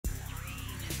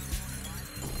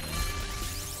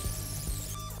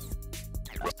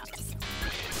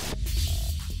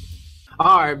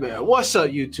All right, man. What's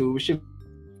up, YouTube? It's your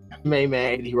main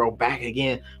man, Hero, back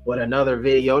again with another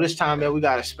video. This time, man, we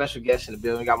got a special guest in the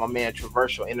building. We got my man,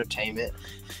 Troversial Entertainment.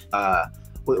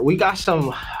 We got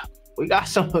some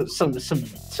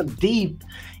deep,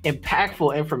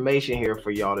 impactful information here for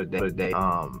y'all today.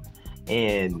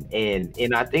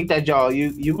 And I think that y'all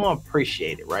you gonna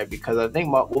appreciate it, right? Because I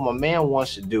think what my man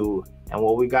wants to do and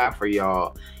what we got for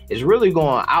y'all is really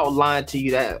going to outline to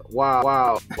you that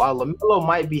while LaMelo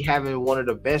might be having one of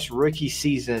the best rookie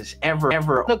seasons ever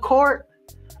on the court,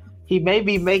 he may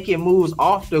be making moves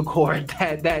off the court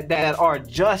that are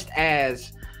just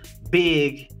as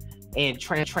big and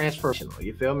transformational.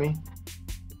 You feel me?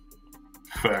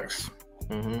 Facts.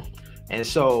 And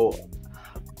so,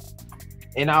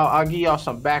 and I'll give y'all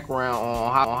some background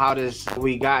on how this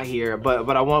we got here,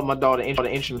 but I want my dog to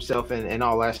introduce himself and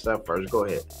all that stuff first. Go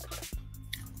ahead.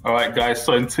 All right, guys.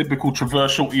 So in typical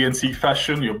Troversial ENT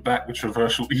fashion, you're back with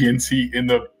Troversial ENT in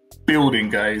the building,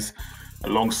 guys,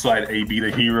 alongside AB the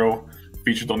Hero,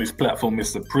 featured on this platform,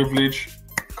 Mr. Privilege.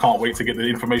 Can't wait to get the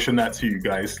information out to you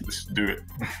guys. Let's do it.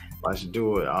 Let's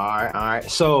do it. All right.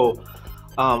 So,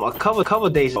 a couple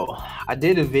of days ago, I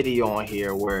did a video on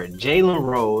here where Jalen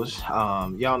Rose,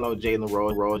 y'all know Jalen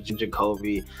Rose,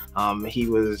 Jacoby, he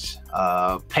was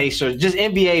Pacer, just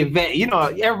NBA vet. You know,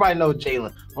 everybody knows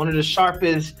Jalen, one of the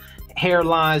sharpest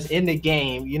hairlines in the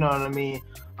game. You know what I mean?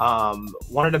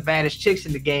 One of the baddest chicks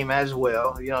in the game as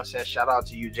well. You know what I'm saying? Shout out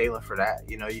to you, Jalen, for that.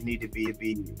 You know, you need to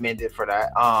be commended for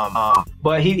that.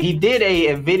 But he did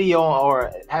a video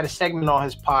or had a segment on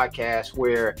his podcast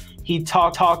where he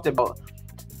talked about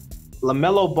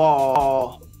LaMelo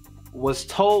Ball was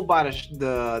told by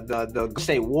the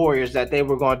State Warriors that they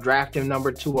were going to draft him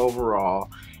number 2 overall,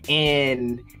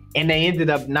 and they ended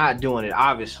up not doing it,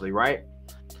 obviously, right?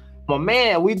 My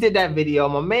man, we did that video.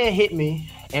 My man hit me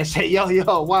and said, "Yo,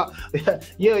 wow,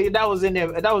 yo, that was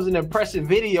an impressive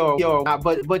video,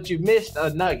 but you missed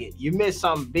a nugget. You missed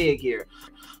something big here."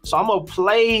 So I'm gonna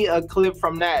play a clip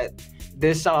from that.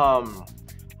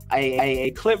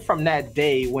 A clip from that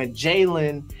day when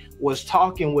Jalen was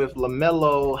talking with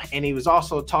LaMelo, and he was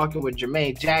also talking with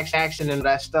Jermaine Jackson and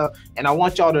that stuff. And I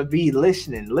want y'all to be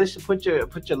listening. Put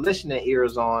your listening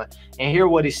ears on and hear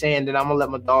what he's saying. Then I'm gonna let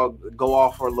my dog go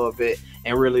off for a little bit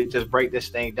and really just break this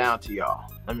thing down to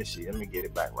y'all. Let me see. Let me get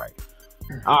it back right.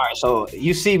 All right. So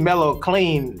you see Melo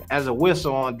clean as a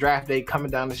whistle on draft day coming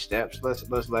down the steps. Let's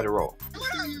let it roll. What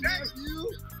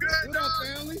up,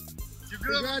 family? You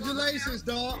good? Congratulations,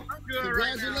 dog. I'm good.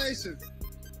 Congratulations. Right now.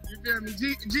 You feel me?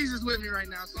 Jesus with me right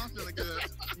now, so I'm feeling good.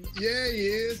 Yeah, he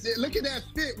is. Look at that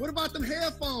fit. What about them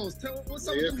headphones? What's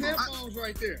up with them headphones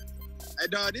right there? Hey,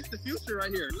 dog, this the future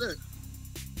right here. Look.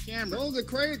 Camera. Those are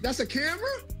crazy. That's a camera?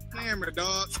 Camera,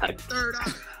 dog. Third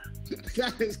eye.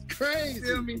 That is crazy. You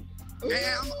feel me?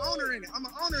 Hey, I'm an owner in it. I'm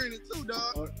an owner in it too,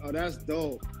 dog. Oh, that's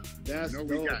dope. That's dope.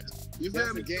 We got you.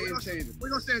 That's a game changer. We're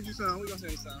going to send you some.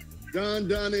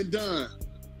 Done and done.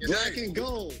 Black and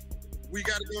gold. We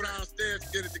got to go downstairs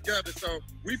to get it together, so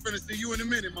we finna see you in a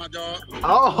minute, my dog.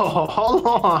 Oh, hold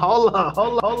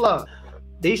on.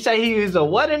 Did he say he used a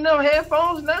what in them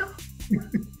headphones now?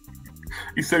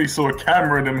 He said he saw a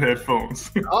camera in them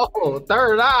headphones. Oh,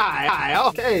 third eye.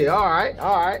 Okay, all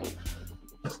right.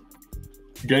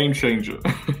 Game changer.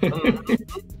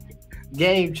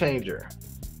 Game changer.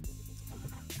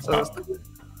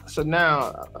 So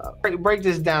now, break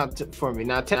this down for me.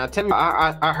 Now, tell me,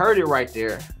 I heard it right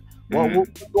there.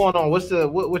 What's going on?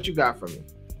 What you got for me?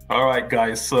 All right,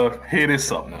 guys. So hear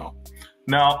this up now.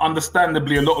 Now,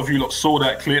 understandably, a lot of you lot saw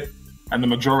that clip, and the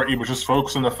majority was just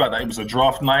focused on the fact that it was a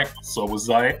draft night. So was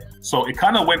I. So it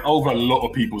kind of went over a lot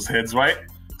of people's heads, right?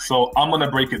 So I'm gonna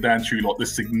break it down to you lot. The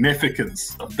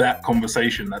significance of that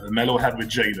conversation that LaMelo had with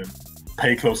Jaden.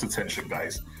 Pay close attention,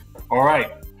 guys. All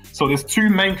right. So there's 2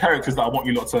 main characters that I want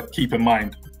you lot to keep in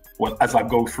mind as I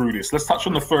go through this. Let's touch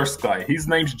on the first guy. His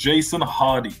name's Jason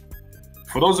Hardy.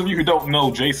 For those of you who don't know,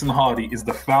 Jason Hardy is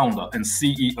the founder and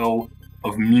CEO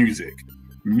of Muzik.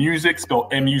 Muzik,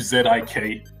 spelled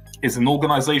M-U-Z-I-K, is an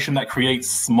organization that creates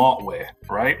smartware,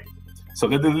 right? So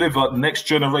they deliver next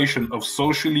generation of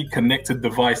socially connected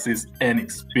devices and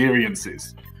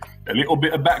experiences. A little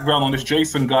bit of background on this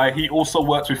Jason guy. He also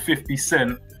worked with 50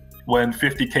 Cent when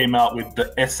 50 came out with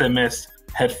the SMS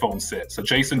headphone set. So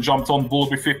Jason jumped on board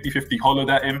with 50, 50 hollered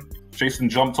at him. Jason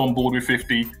jumped on board with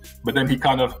 50, but then he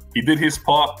did his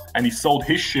part and he sold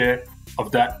his share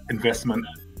of that investment,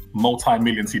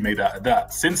 multi-millions he made out of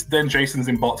that. Since then, Jason's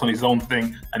embarked on his own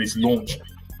thing and he's launched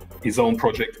his own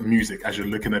project, Muzik, as you're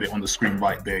looking at it on the screen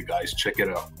right there, guys. Check it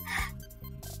out.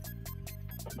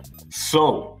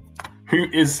 So, who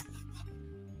is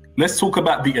let's talk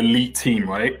about the elite team,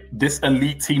 right? This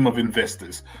elite team of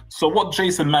investors. So what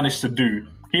Jason managed to do,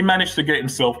 he managed to get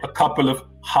himself a couple of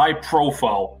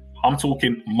high-profile, I'm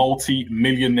talking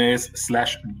multi-millionaires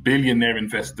 / billionaire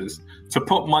investors to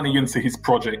put money into his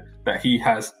project that he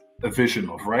has a vision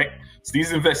of, right? So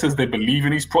these investors, they believe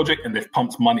in his project and they've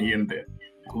pumped money in there.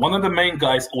 One of the main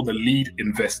guys, or the lead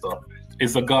investor,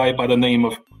 is a guy by the name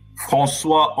of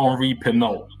François-Henri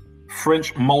Pinault,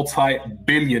 French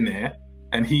multi-billionaire,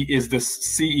 and he is the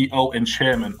CEO and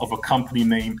chairman of a company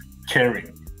named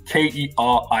Kering, Kering.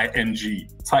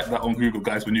 Type that on Google,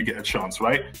 guys, when you get a chance,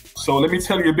 right? So let me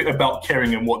tell you a bit about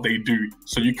Kering and what they do,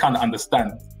 so you kind of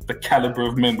understand the caliber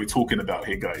of men we're talking about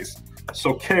here, guys.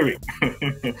 So Kering,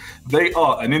 they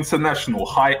are an international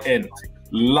high-end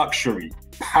luxury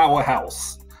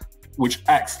powerhouse, which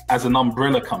acts as an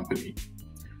umbrella company.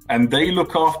 And they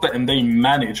look after and they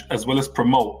manage as well as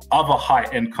promote other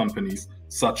high-end companies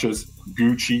such as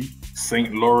Gucci,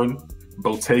 Saint Laurent,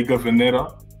 Bottega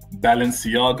Veneta,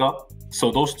 Balenciaga.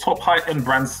 So those top high-end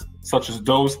brands such as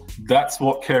those, that's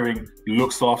what Kering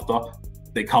looks after.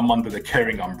 They come under the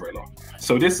Kering umbrella.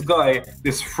 So this guy,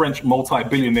 this French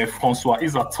multi-billionaire Francois,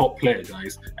 is a top player,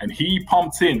 guys. And he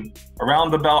pumped in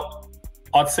around about,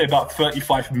 I'd say about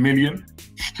 35 million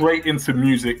straight into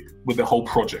music with the whole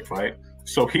project, right?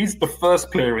 So he's the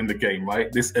first player in the game,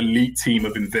 right? This elite team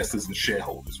of investors and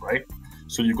shareholders, right?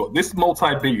 So you've got this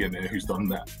multi-billionaire who's done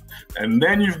that. And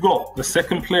then you've got the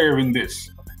second player in this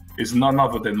is none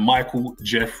other than Michael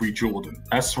Jeffrey Jordan.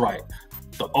 That's right.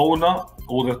 The owner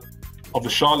of the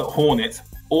Charlotte Hornets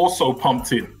also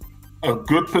pumped in a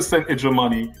good percentage of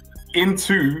money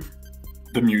into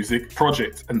the music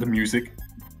project and the music,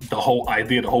 the whole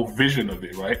idea, the whole vision of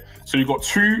it, right? So you've got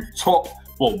two top,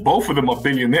 well, both of them are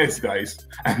billionaires, guys,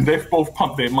 and they've both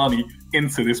pumped their money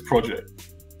into this project.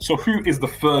 So who is the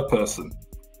third person?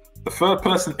 The third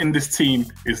person in this team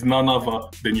is none other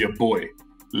than your boy,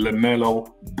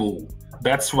 LaMelo Ball.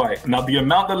 That's right. Now, the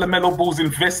amount that LaMelo Ball's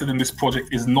invested in this project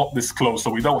is not disclosed, so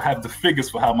we don't have the figures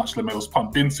for how much LaMelo's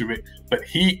pumped into it, but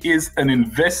he is an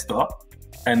investor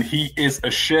and he is a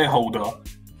shareholder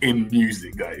in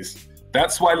music, guys.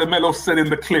 That's why LaMelo said in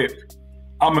the clip,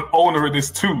 I'm an owner of this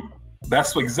too.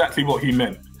 That's exactly what he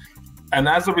meant. And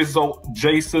as a result,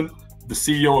 Jason, the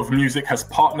CEO of Muzik, has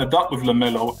partnered up with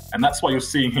LaMelo, and that's why you're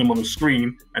seeing him on the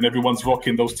screen and everyone's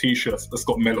rocking those t-shirts that's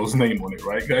got Melo's name on it,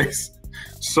 right, guys?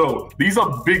 So these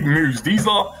are big moves. These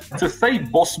are, to say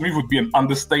boss move would be an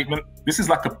understatement. This is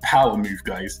like a power move,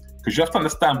 guys, because you have to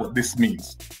understand what this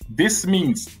means. This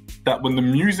means that when the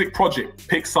music project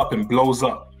picks up and blows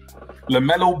up,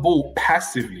 LaMelo Ball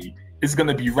passively is going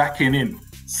to be racking in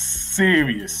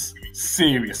serious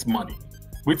money.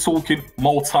 We're talking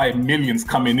multi-millions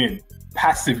coming in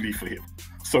passively for him.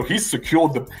 So he's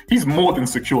more than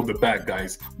secured the bag,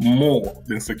 guys. More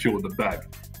than secured the bag.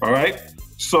 All right.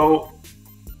 So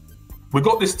we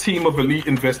got this team of elite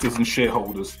investors and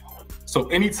shareholders. So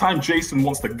anytime Jason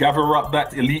wants to gather up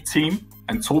that elite team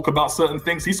and talk about certain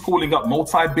things, he's calling up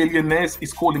multi-billionaires,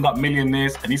 he's calling up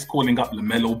millionaires, and he's calling up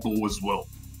LaMelo Ball as well.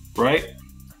 Right?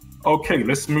 Okay,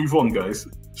 let's move on, guys.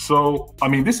 So, I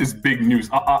mean, this is big news.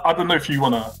 I don't know if you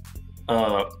want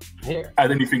to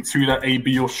add anything to that,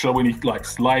 AB, or show any like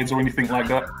slides or anything like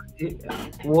that.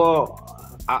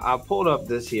 Well, I pulled up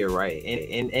this here, right?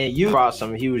 And you brought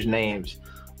some huge names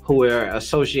who are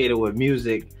associated with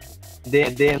music.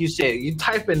 Then you said you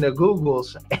type in the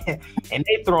Googles and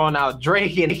they throwing out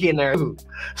Drake in there.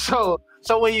 So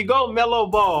when you go Melo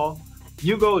Ball,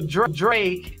 you go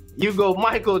Drake, you go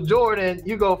Michael Jordan,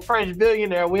 you go French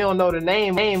billionaire. We don't know the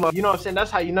name of, you know what I'm saying? That's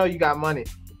how you know you got money.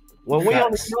 When we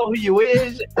don't know who you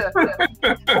is,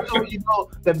 you know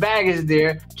the bag is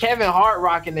there. Kevin Hart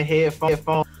rocking the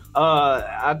headphone.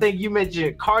 I think you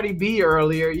mentioned Cardi B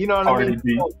earlier. You know what I mean?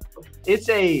 So it's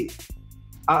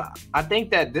I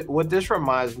think that what this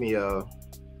reminds me of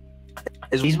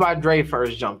is Beats by Dre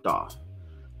first jumped off,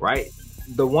 right?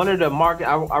 One of the market,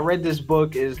 I read this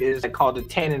book is called The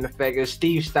Tanning Effect. It's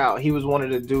Steve Stout. He was one of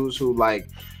the dudes who like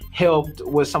helped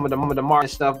with some of the market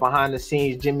stuff behind the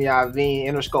scenes, Jimmy Iovine,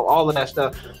 Interscope, all of that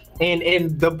stuff.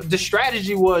 And the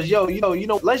strategy was, you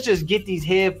know, let's just get these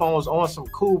headphones on some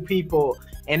cool people,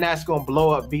 and that's gonna blow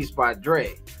up Beats by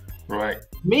Dre. Right.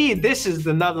 Me, this is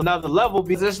another level,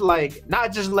 because it's like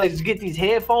not just let's get these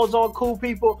headphones on cool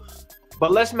people,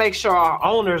 but let's make sure our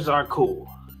owners are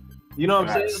cool. You know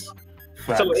what I'm saying?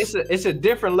 Facts. So it's a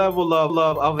different level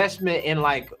of investment in,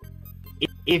 like,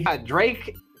 if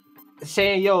Drake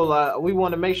saying, yo, we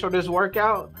want to make sure this work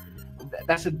out,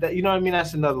 that's you know what I mean?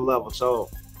 That's another level. So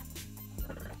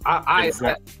I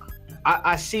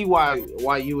see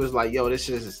why you was like, yo, this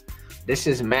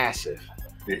is massive.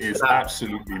 It is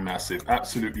absolutely massive,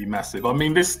 absolutely massive. I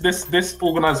mean, this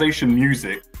organization,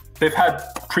 Muzik, they've had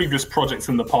previous projects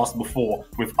in the past before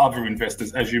with other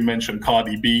investors, as you mentioned,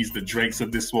 Cardi B's, the Drakes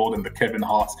of this world, and the Kevin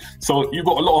Harts. So you've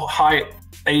got a lot of high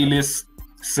A-list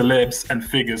celebs and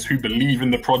figures who believe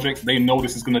in the project. They know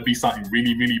this is going to be something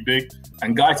really, really big.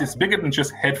 And guys, it's bigger than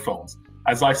just headphones.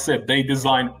 As I said, they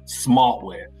design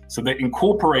smartware. So they're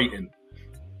incorporating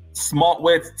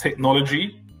smartware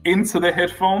technology into the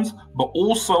headphones, but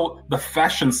also the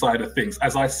fashion side of things.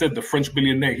 As I said, the French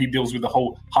billionaire, he deals with the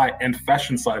whole high-end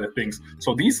fashion side of things.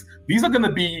 So these are going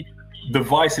to be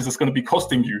devices that's going to be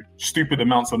costing you stupid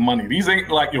amounts of money. These ain't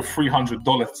like your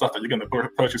 $300 stuff that you're going to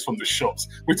purchase from the shops.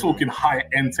 We're talking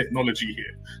high-end technology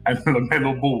here. And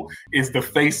LaMelo Ball is the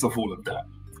face of all of that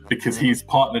because he's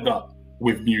partnered up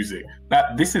with Muzik.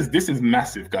 This is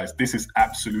massive, guys. This is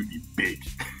absolutely big.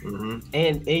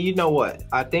 And you know what?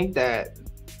 I think that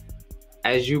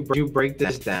as you break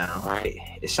this down, right,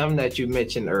 it's something that you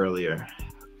mentioned earlier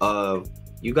of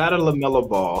you got a LaMelo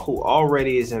Ball who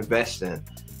already is investing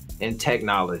in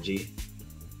technology.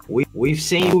 We've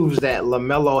seen moves that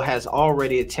LaMelo has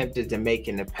already attempted to make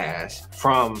in the past,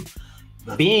 from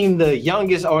being the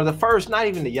youngest, or the first, not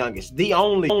even the youngest, the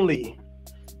only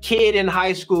kid in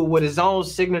high school with his own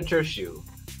signature shoe.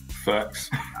 Facts.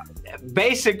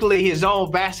 Basically his own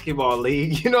basketball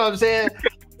league, you know what I'm saying?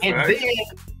 And then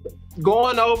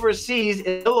going overseas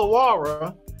in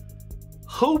Illawarra,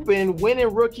 hooping,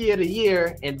 winning Rookie of the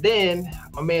Year, and then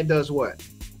a man does what?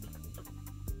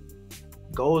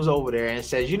 Goes over there and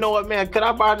says, you know what, man, could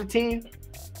I buy the team?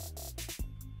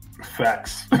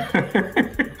 Facts.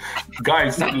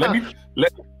 Guys,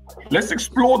 let's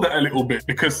explore that a little bit,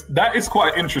 because that is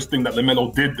quite interesting that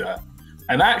LaMelo did that.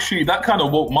 And actually, that kind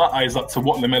of woke my eyes up to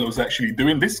what LaMelo's actually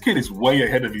doing. This kid is way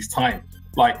ahead of his time.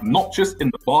 Like, not just in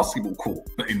the basketball court,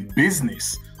 but in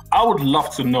business. I would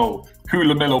love to know who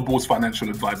LaMelo Ball's financial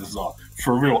advisors are.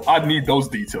 For real, I need those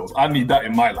details. I need that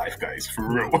in my life, guys,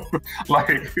 for real.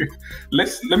 Like,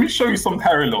 let me show you some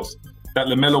parallels that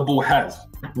LaMelo Ball has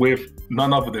with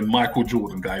none other than Michael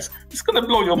Jordan, guys. It's gonna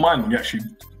blow your mind when you actually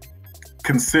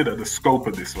consider the scope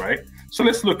of this, right? So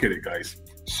let's look at it, guys.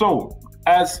 So,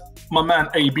 as my man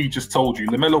AB just told you,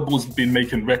 LaMelo Ball's been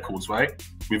making records, right?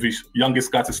 With his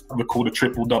youngest guy to record a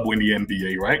triple-double in the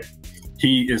NBA, right?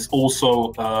 He is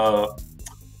also,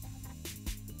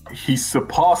 he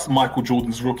surpassed Michael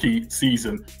Jordan's rookie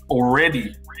season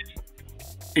already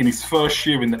in his first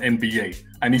year in the NBA,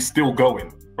 and he's still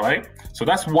going, right? So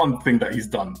that's one thing that he's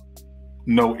done.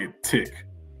 Noted, tick.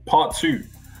 Part two,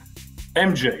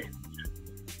 MJ,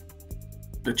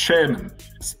 the chairman,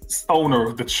 owner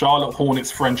of the Charlotte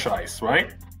Hornets franchise,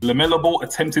 right? LaMelo Ball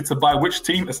attempted to buy which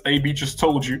team, as AB just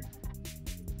told you?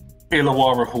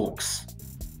 Illawarra Hawks.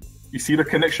 You see the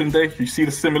connection there? You see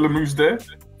the similar moves there?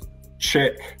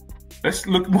 Check. Let's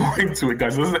look more into it,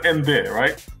 guys. It doesn't end there,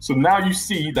 right? So now you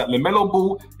see that LaMelo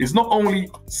Ball is not only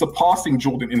surpassing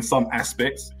Jordan in some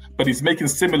aspects, but he's making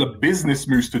similar business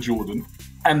moves to Jordan.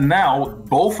 And now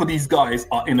both of these guys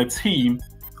are in a team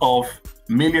of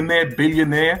millionaire,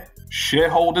 billionaire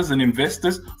shareholders and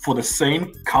investors for the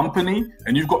same company.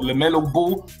 And you've got LaMelo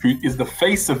Ball, who is the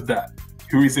face of that,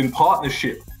 who is in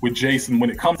partnership with Jason when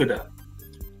it comes to that.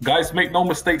 Guys, make no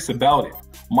mistakes about it.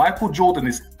 Michael Jordan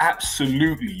is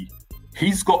absolutely,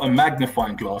 he's got a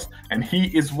magnifying glass and he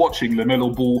is watching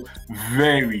LaMelo Ball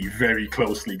very, very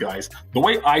closely, guys. The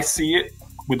way I see it,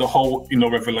 with the whole,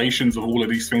 revelations of all of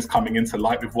these things coming into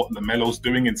light with what LaMelo's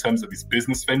doing in terms of his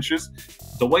business ventures,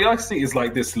 the way I see it is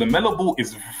like this. LaMelo Ball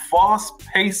is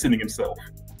fast-pacing himself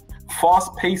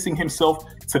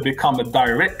to become a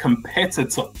direct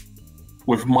competitor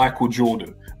with Michael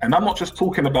Jordan. And I'm not just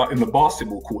talking about in the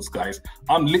basketball courts, guys.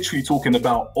 I'm literally talking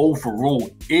about overall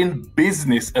in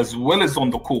business as well as on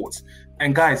the courts.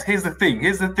 And guys, here's the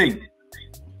thing.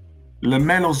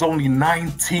 LaMelo's only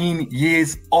 19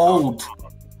 years old.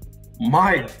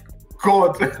 My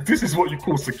God, this is what you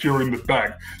call securing the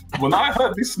bag. When I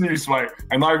heard this news, right,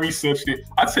 and I researched it,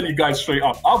 I tell you guys straight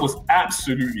up, I was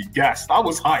absolutely gassed. I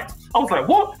was hyped. I was like,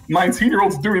 what?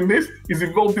 19-year-old's doing this? He's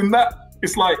involved in that?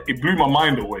 It's like, it blew my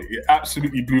mind away. It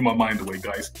absolutely blew my mind away,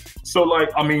 guys. So, like,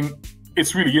 I mean,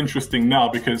 it's really interesting now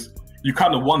because you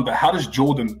kind of wonder, how does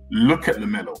Jordan look at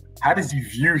LaMelo? How does he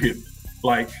view him?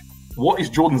 Like, what is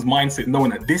Jordan's mindset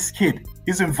knowing that this kid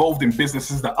is involved in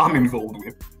businesses that I'm involved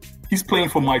with? He's playing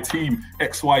for my team,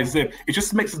 XYZ. It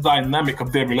just makes the dynamic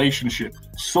of their relationship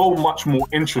so much more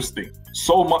interesting,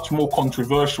 so much more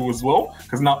controversial as well.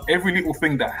 Because now every little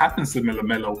thing that happens to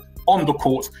LaMelo on the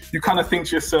court, you kind of think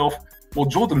to yourself, well,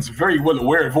 Jordan's very well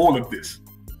aware of all of this.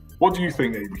 What do you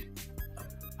think, Amy?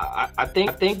 I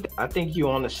think you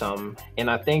onto something, and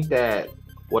I think that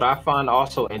what I find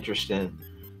also interesting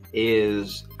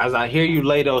is as I hear you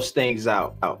lay those things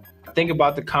out, think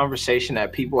about the conversation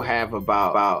that people have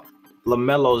about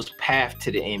LaMelo's path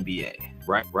to the NBA,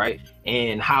 right,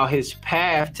 and how his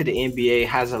path to the NBA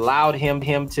has allowed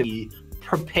him to be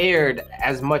prepared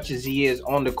as much as he is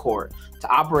on the court to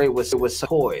operate with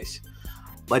poise.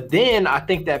 But then I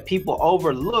think that people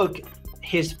overlook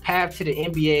his path to the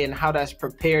NBA and how that's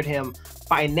prepared him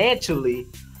financially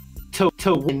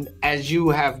to win, as you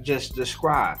have just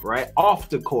described, right, off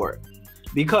the court.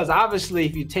 Because obviously,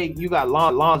 if you got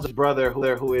Lonzo's brother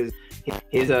who is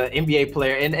an NBA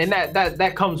player, and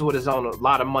that comes with his own a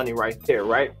lot of money right there,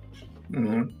 right?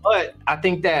 Mm-hmm. But I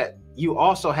think that you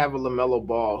also have a LaMelo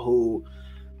Ball who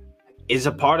is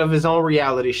a part of his own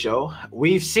reality show.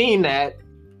 We've seen that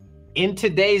in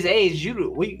today's age.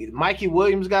 Mikey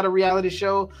Williams got a reality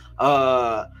show.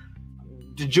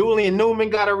 Julian Newman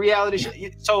got a reality show.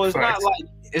 So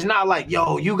it's not like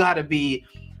yo, you got to be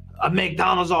a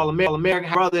McDonald's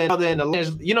All-American brother in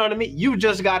the, you know what I mean? You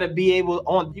just got to be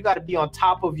on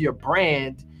top of your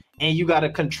brand, and you got to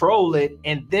control it,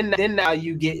 and then now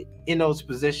you get in those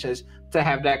positions to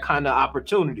have that kind of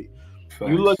opportunity.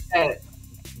 Thanks. You look at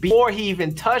before he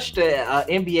even touched the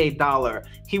NBA dollar,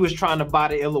 he was trying to buy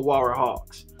the Illawarra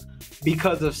Hawks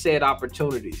because of said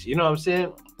opportunities. You know what I'm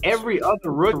saying? Every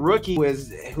other rookie who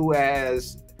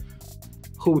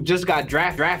just got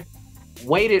drafted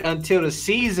waited until the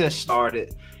season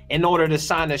started in order to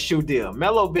sign a shoe deal.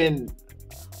 Melo been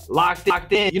locked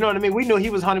in. You know what I mean? We knew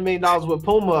he was $100 million with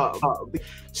Puma.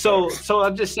 So I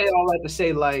just say all that to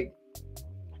say, like,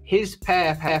 his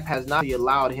path has not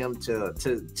allowed him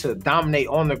to dominate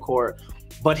on the court,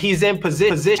 but he's in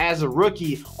position as a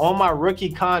rookie on my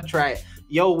rookie contract.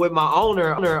 Yo, with my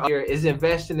owner here is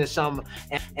investing in something,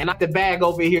 and I have the bag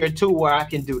over here too, where I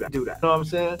can do that. You know what I'm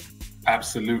saying?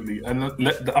 Absolutely. And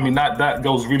I mean, that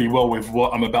goes really well with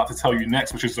what I'm about to tell you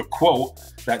next, which is a quote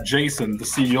that Jason, the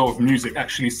CEO of Muzik,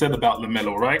 actually said about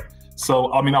LaMelo, right?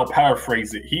 So, I mean, I'll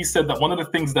paraphrase it. He said that one of the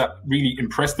things that really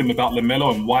impressed him about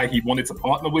LaMelo and why he wanted to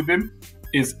partner with him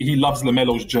is he loves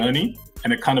LaMelo's journey,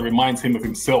 and it kind of reminds him of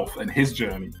himself and his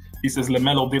journey. He says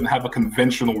LaMelo didn't have a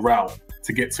conventional route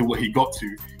to get to what he got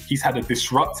to. He's had a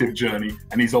disruptive journey,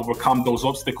 and he's overcome those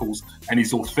obstacles, and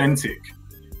he's authentic.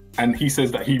 And he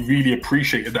says that he really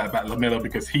appreciated that about LaMelo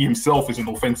because he himself is an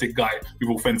authentic guy with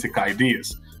authentic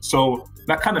ideas. So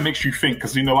that kind of makes you think,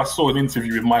 because, you know, I saw an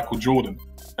interview with Michael Jordan.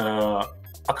 I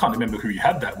can't remember who he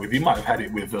had that with. He might have had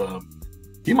it with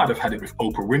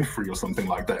Oprah Winfrey or something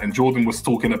like that. And Jordan was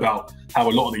talking about how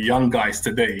a lot of the young guys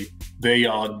today, they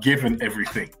are given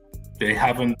everything. They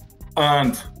haven't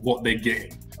earned what they're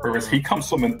getting. Whereas he comes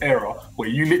from an era where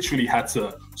you literally had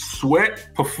to sweat,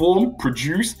 perform,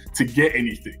 produce to get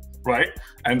anything, right?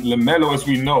 And LaMelo, as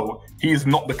we know, he's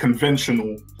not the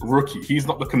conventional rookie. He's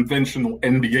not the conventional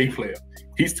NBA player.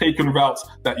 He's taken routes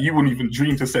that you wouldn't even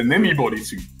dream to send anybody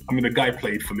to. I mean, the guy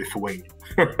played for Lithuania.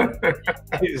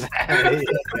 Exactly.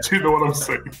 Do you know what I'm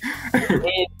saying?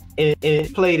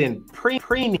 and played in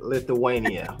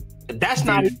pre-Lithuania. That's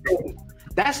not even...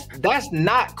 That's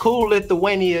not cool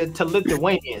Lithuania to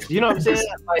Lithuanians. You know what I'm saying?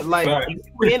 Like if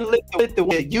you're in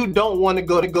Lithuania, you don't want to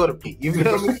go to P. You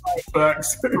feel me?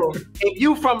 If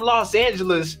you from Los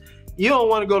Angeles, you don't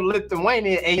want to go to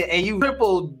Lithuania, and you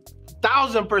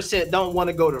 1,000% don't want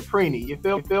to go to Prini. You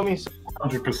feel me?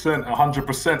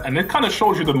 100%. And it kind of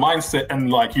shows you the mindset and,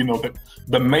 like, you know,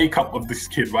 the makeup of this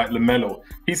kid, right? LaMelo.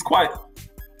 He's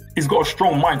got a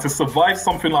strong mind to survive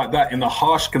something like that in the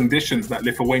harsh conditions that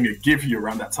Lithuania give you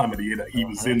around that time of the year that he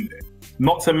was in there.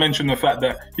 Not to mention the fact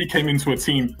that he came into a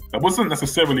team that wasn't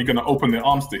necessarily going to open their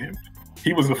arms to him.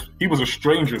 He was a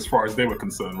stranger as far as they were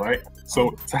concerned, right?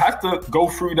 So to have to go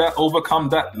through that, overcome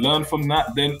that, learn from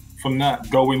that, then from that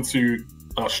go into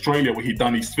Australia where he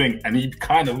done his thing, and he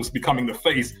kind of was becoming the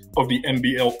face of the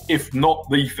NBL, if not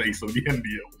the face of the NBL.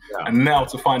 Yeah. And now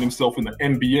to find himself in the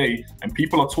NBA, and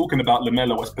people are talking about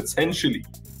LaMelo as potentially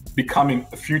becoming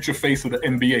a future face of the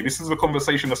NBA. This is a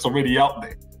conversation that's already out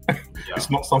there. Yeah. It's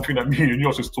not something that me and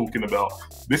you're just talking about.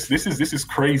 This is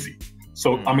crazy.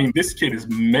 So I mean, this kid is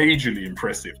majorly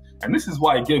impressive, and this is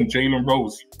why, again, Jalen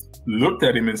Rose looked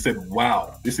at him and said,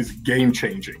 "Wow, this is game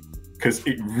changing." Because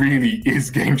it really is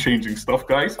game-changing stuff,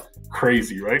 guys.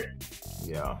 Crazy, right?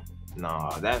 Yeah. No,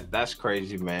 that's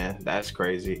crazy, man. That's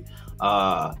crazy.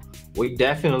 We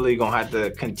definitely gonna have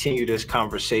to continue this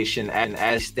conversation and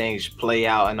as things play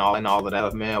out and all of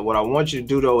that, man. What I want you to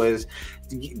do though is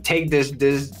take this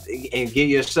and give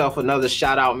yourself another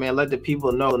shout out, man. Let the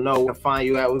people know where to find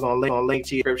you at. We're gonna link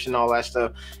to your description, all that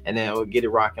stuff, and then we'll get it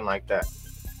rocking like that.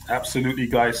 Absolutely,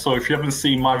 guys. So if you haven't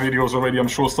seen my videos already, I'm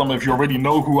sure some of you already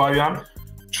know who I am.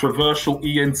 Troversial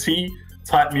ENT.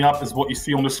 Type me up as what you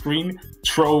see on the screen.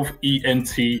 Trove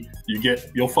ENT.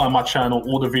 You'll find my channel.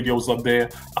 All the videos are there.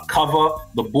 I cover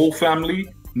the ball family.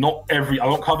 I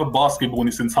don't cover basketball in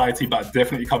its entirety, but I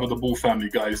definitely cover the ball family,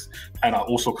 guys. And I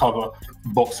also cover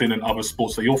boxing and other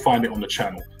sports. So you'll find it on the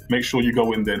channel. Make sure you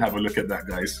go in there and have a look at that,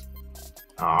 guys.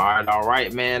 All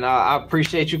right, man. I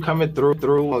appreciate you coming through.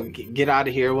 Get out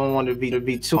of here. We don't want to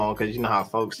be too long because you know how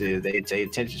folks is. They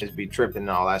attention just be tripping and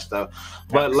all that stuff.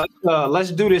 But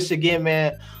let's do this again,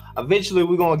 man. Eventually,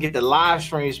 we're gonna get the live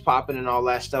streams popping and all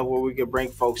that stuff where we can bring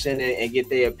folks in and get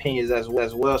their opinions as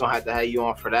well. So I have to have you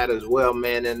on for that as well,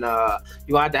 man. And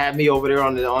you have to have me over there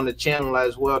on the channel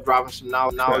as well, dropping some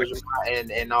knowledge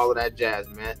and all of that jazz,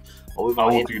 man. But we're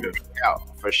gonna do that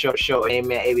out for sure. Hey,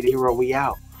 man, AB the Hero, we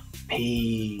out.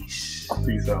 Peace.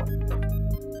 Peace out.